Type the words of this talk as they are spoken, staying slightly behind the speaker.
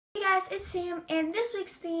guys, it's Sam, and this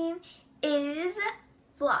week's theme is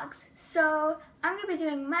vlogs. So I'm going to be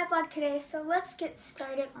doing my vlog today, so let's get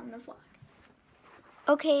started on the vlog.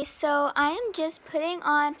 Okay, so I am just putting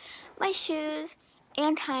on my shoes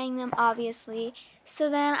and tying them, obviously, so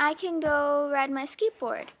then I can go ride my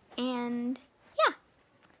skateboard, and yeah.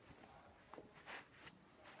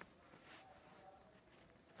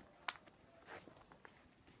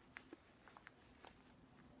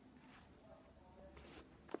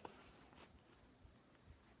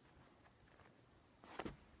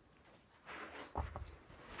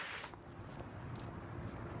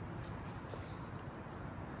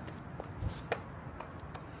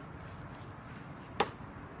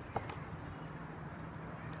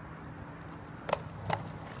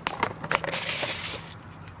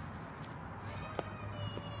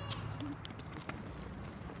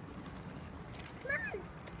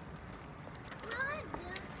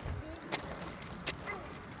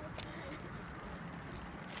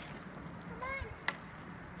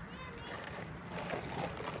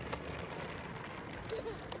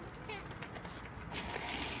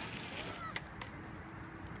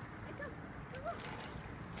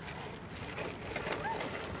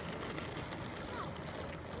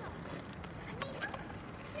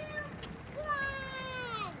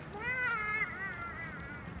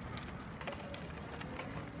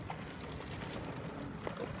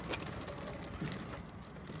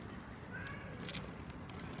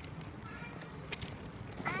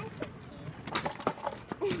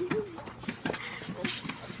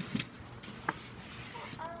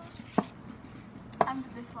 I'm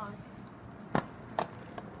this long.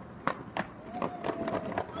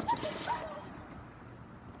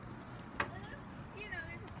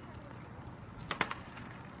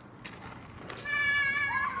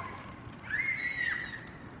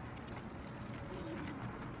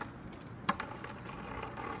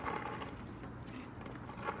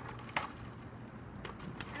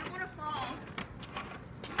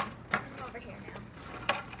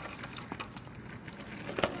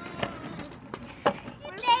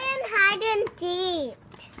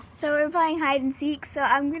 So we're playing hide and seek, so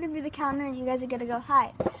I'm going to be the counter and you guys are going to go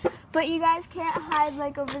hide. But you guys can't hide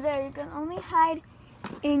like over there. You can only hide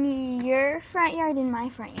in your front yard and my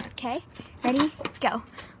front yard, okay? Ready? Go.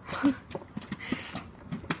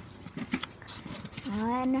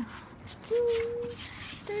 1, 2,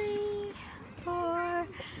 3, 4,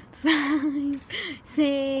 5,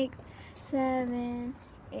 6, 7,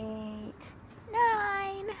 8,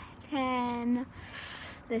 9, 10.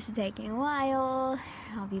 This is taking a while.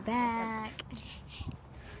 I'll be back.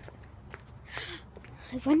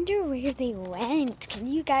 I wonder where they went. Can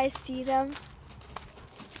you guys see them?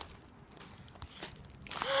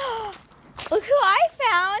 Look who I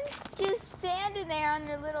found! Just standing there on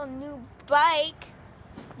their little new bike.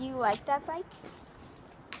 Do you like that bike?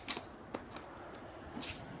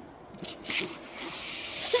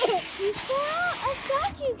 I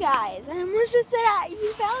found you guys. I almost just said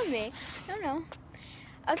you found me. I don't know.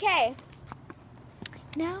 Okay,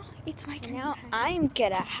 now it's my turn. Now I'm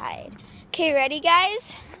gonna hide. Okay, ready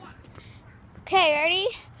guys? Okay, ready?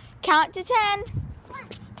 Count to 10. 1,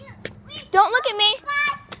 2, 3, Don't look at me.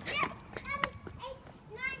 5, 6, 7, 8,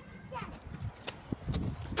 9, 10.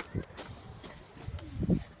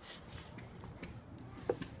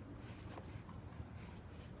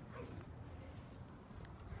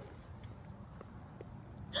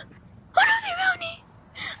 Oh no, they found me.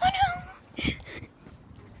 Oh no.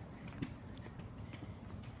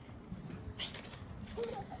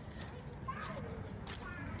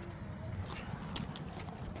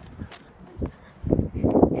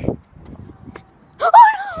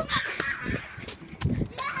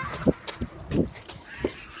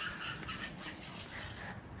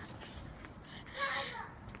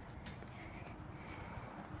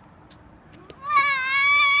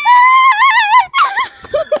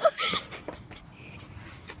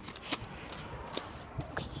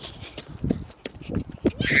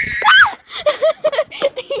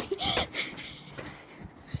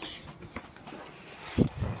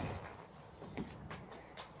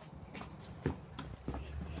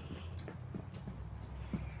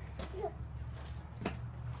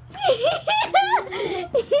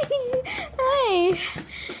 Hi.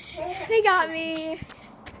 They got me.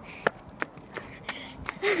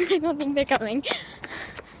 I don't think they're coming.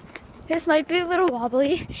 This might be a little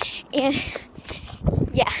wobbly, and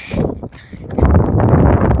yeah.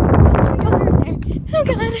 Oh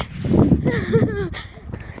god.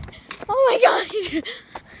 Oh my god.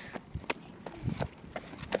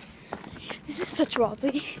 This is such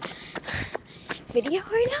wobbly video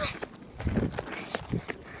right now.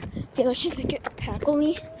 I feel like she's gonna tackle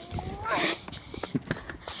me.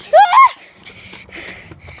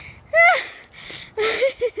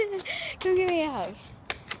 Come give me a hug.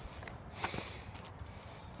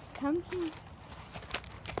 Come here.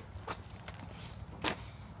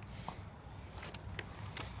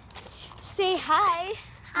 Say hi.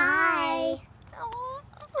 Hi. Oh.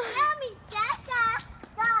 Mommy, that's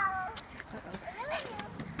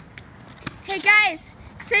Hey guys,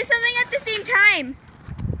 say something at the same time.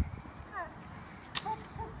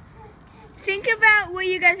 Think about what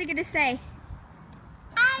you guys are gonna say.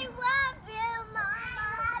 I love you, Mama. I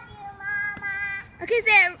love you, Mama. Okay,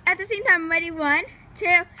 say it at the same time. Ready? 1,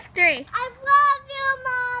 2, 3. I love you,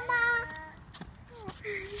 Mama.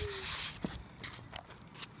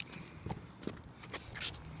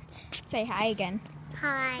 Say hi again.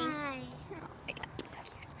 Hi. Oh my God, so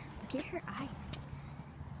cute. Look at her eyes.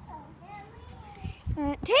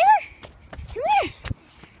 Taylor, come here.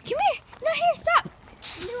 Come here. No, here, stop.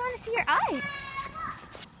 I want to see your eyes.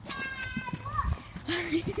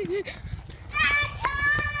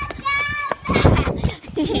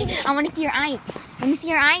 I want to see your eyes. Let me see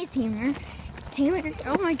your eyes, Taylor. Taylor,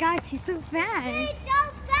 oh my God, she's so fast. She's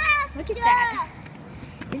so fast. Look at that.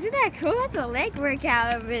 Isn't that cool? That's a leg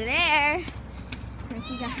workout over there. And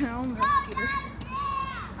she got her own little scooter.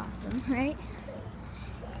 Awesome, right?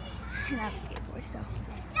 And I have a skateboard, so.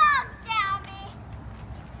 Don't tell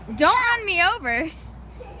me. Don't run me over.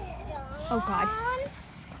 Oh God.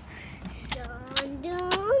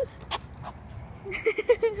 Don't.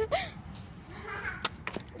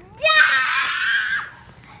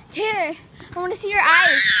 Taylor, I want to see your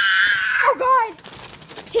eyes. Oh God.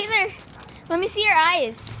 Taylor, let me see your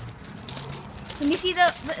eyes. Let me see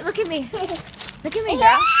look at me. Look at me,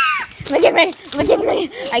 bro. Look at me. Look at me.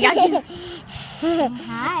 I got you.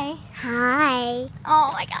 Hi. Hi.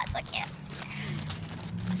 Oh my God, look at.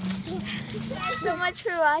 Thank you guys so much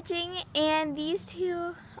for watching, and these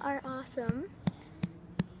two are awesome.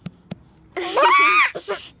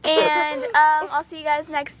 And I'll see you guys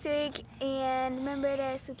next week, and remember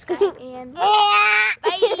to subscribe and bye.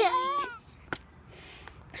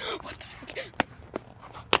 What the heck?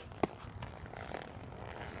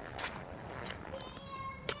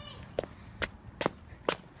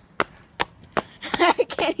 I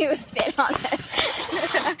can't even fit on this.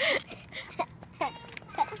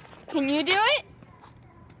 Can you do it?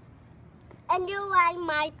 And you like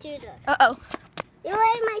my tutor. Uh-oh. You like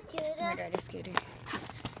my I'm tutor. gonna ride a scooter.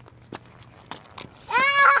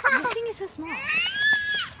 This thing is so small.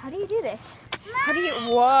 How do you do this? How do you...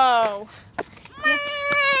 Whoa.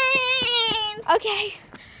 Okay.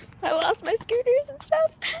 I lost my scooters and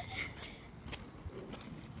stuff.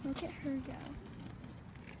 Look at her go.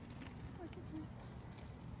 Look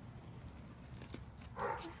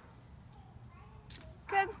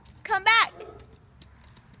at her. Come back.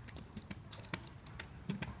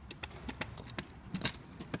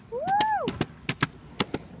 Woo!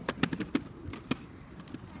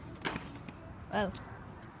 Oh.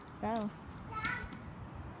 Oh.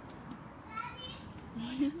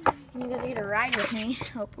 You guys are gonna ride with me.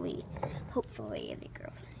 Hopefully the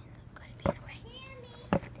girls are gonna be in the way.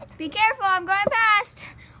 Be careful, I'm going past.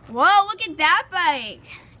 Whoa, look at that bike.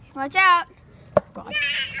 Watch out. God.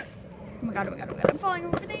 Oh my God, oh my God, oh my God. I'm falling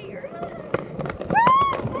over there.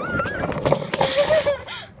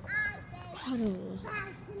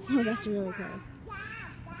 Oh, that's really close.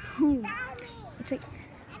 Ooh. It's like,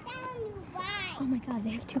 oh my God,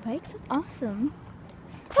 they have 2 bikes? That's awesome.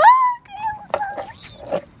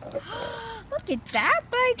 Look at that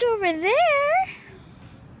bike over there.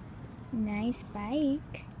 Nice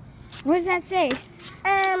bike. What does that say?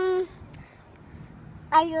 I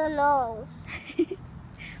don't know.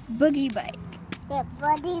 Boogie bike. The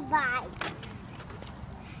body bike.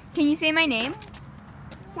 Can you say my name?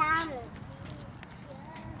 Tommy.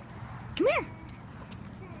 Come here.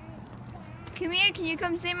 Come here. Can you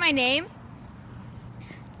come say my name?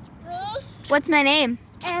 Me? What's my name?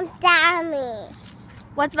 I'm Tommy.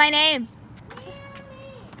 What's my name?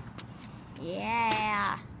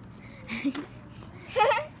 Yeah. Oh,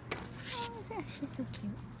 that's just so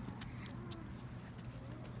cute.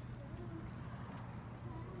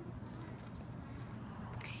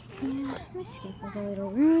 Yeah, my skateboard's a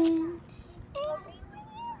little ruined.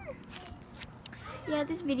 Yeah,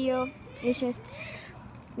 this video is just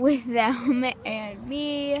with them and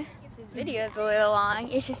me. If this video is a little long,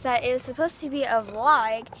 it's just that it was supposed to be a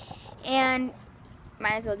vlog, and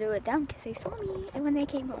might as well do it with them because they saw me when they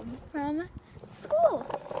came home from school.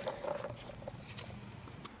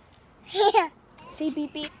 Say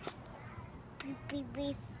beep beep. Beep, beep,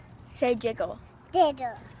 beep. Say jiggle.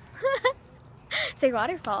 Diddle. Say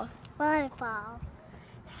waterfall. Waterfall.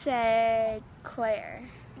 Say Claire.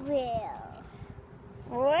 Will.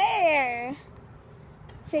 Where?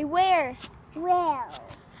 Say where. Will.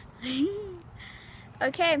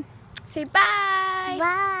 Okay. Say bye.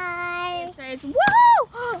 Bye. It says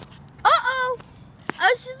woohoo! Uh-oh.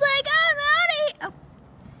 Oh, she's like, I'm out of here. Oh.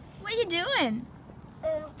 What are you doing?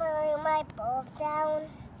 I'm putting my bowl down.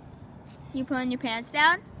 You pulling your pants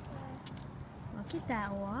down? Look at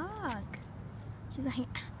that walk. She's like,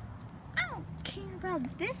 I don't care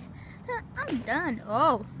about this. I'm done.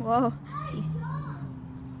 Oh, whoa.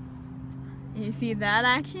 You see that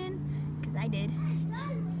action? Because I did.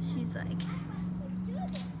 She's like...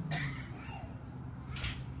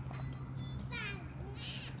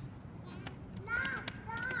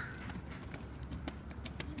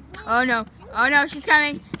 Oh no, she's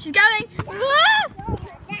coming. She's coming. Whoa!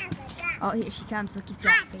 Oh, here she comes. Look at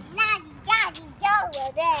that face.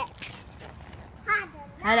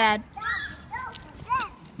 Hi, Dad.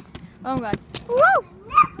 Oh my God. Whoa!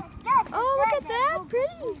 Oh, look at that.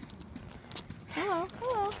 Pretty. Hello,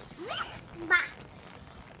 hello.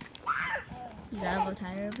 Is that a little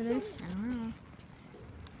tire over there? I don't know.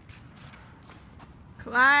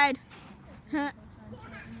 Clyde. Beautiful.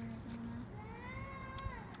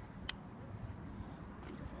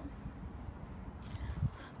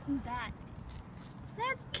 Who's that?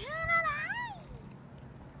 That's Canada.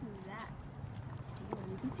 Who's that? That's Taylor.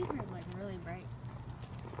 You can see her like really bright.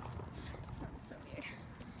 Sounds so weird.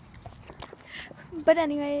 But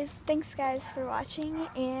anyways, thanks guys for watching,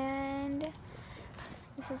 and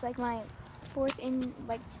this is like my 4th in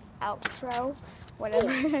like outro, whatever.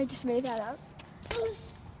 I just made that up.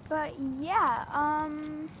 But yeah,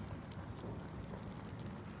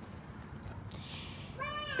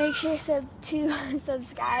 make sure to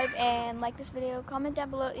subscribe and like this video. Comment down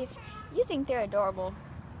below if you think they're adorable.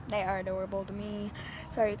 They are adorable to me.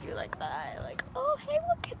 Sorry if you like that. Like, oh hey,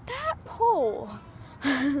 look at that pole.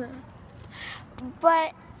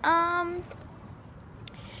 But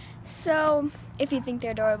so if you think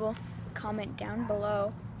they're adorable, comment down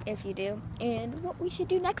below if you do, and what we should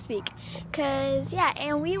do next week. Cause yeah,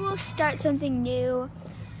 and we will start something new.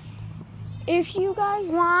 If you guys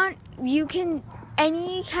want, you can,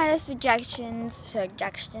 any kind of suggestions,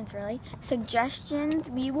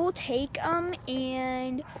 we will take them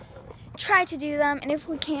and try to do them. And if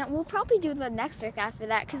we can't, we'll probably do the next week after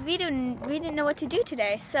that, because we didn't know what to do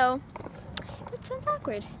today. So that sounds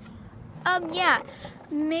awkward. Yeah,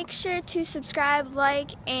 make sure to subscribe,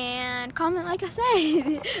 like, and comment, like I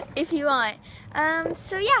said, if you want.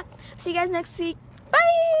 So yeah, see you guys next week.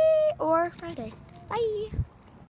 Bye! Or Friday. Bye!